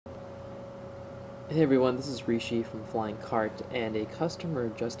Hey everyone, this is Rishi from Flying Cart, and a customer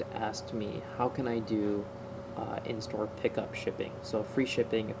just asked me how can I do in-store pickup shipping. So free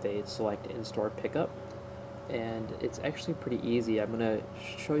shipping if they select in-store pickup, and it's actually pretty easy. I'm going to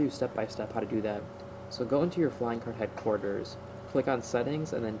show you step by step how to do that. So go into your Flying Cart headquarters, click on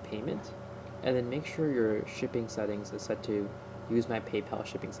settings and then payment, and then make sure your shipping settings is set to use my PayPal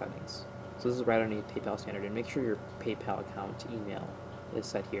shipping settings. So this is right underneath PayPal standard, and make sure your PayPal account email is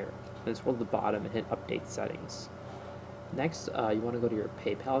set here. Then scroll to the bottom and hit update settings. Next, you want to go to your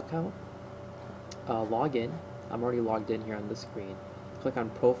PayPal account, log in. I'm already logged in here on the screen. Click on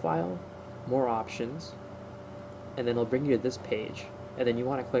profile, more options, and then it'll bring you to this page. And then you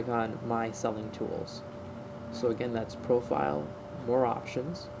want to click on my selling tools. So again, that's profile, more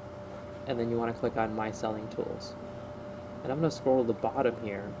options, and then you want to click on my selling tools. And I'm going to scroll to the bottom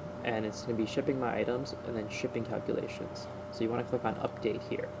here, and it's going to be shipping my items and then shipping calculations. So you want to click on update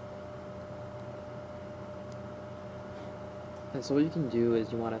here. And so what you can do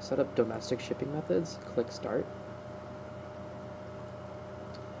is you want to set up domestic shipping methods, click start.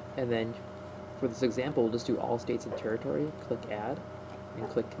 And then for this example, we'll just do all states and territory, click add, and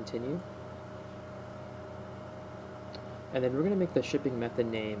click continue. And then we're going to make the shipping method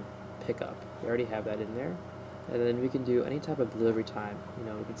name pickup. We already have that in there. And then we can do any type of delivery time. You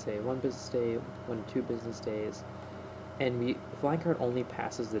know, we can say 1 business day, 1 to 2 business days. And Flying Cart only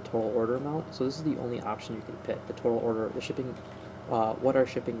passes the total order amount, so this is the only option you can pick. The total order, the shipping, what are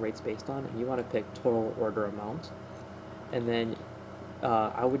shipping rates based on, and you want to pick total order amount. And then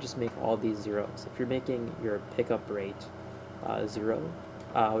I would just make all these zeros. If you're making your pickup rate 0,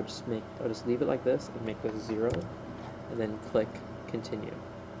 I would just leave it like this and make this 0, and then click continue.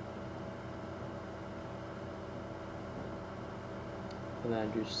 And then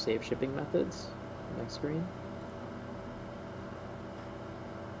do save shipping methods. Next screen.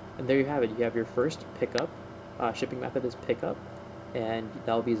 And there you have it. You have your first pickup. Shipping method is pickup, and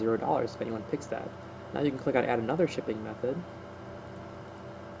that'll be $0 if anyone picks that. Now you can click on add another shipping method.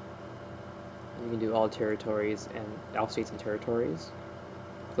 You can do all territories and all states and territories.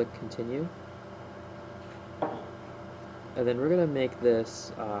 Click continue. And then we're going to make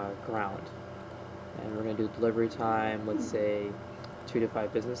this ground. And we're going to do delivery time, let's say 2 to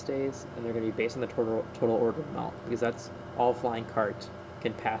 5 business days, and they're going to be based on the total order amount, because that's all Flying Cart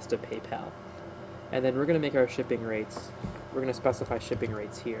can pass to PayPal. And then we're going to make our shipping rates. We're going to specify shipping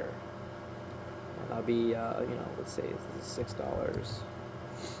rates here. And that'll be, you know, let's say this is $6,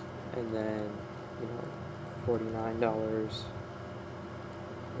 and then, you know, $49. We're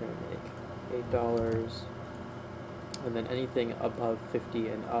going to make $8, and then anything above 50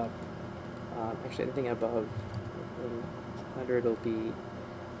 and up. Actually, anything above 100 will be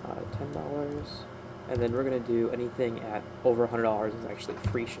 $10. And then we're going to do anything at over $100 is actually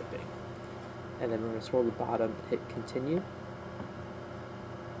free shipping. And then we're going to scroll to the bottom, hit continue.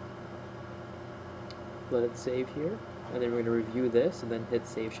 Let it save here. And then we're going to review this and then hit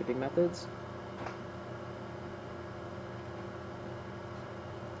save shipping methods.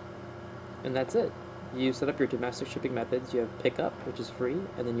 And that's it. You set up your domestic shipping methods. You have pickup, which is free,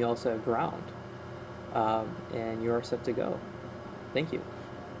 and then you also have ground. And you are set to go. Thank you.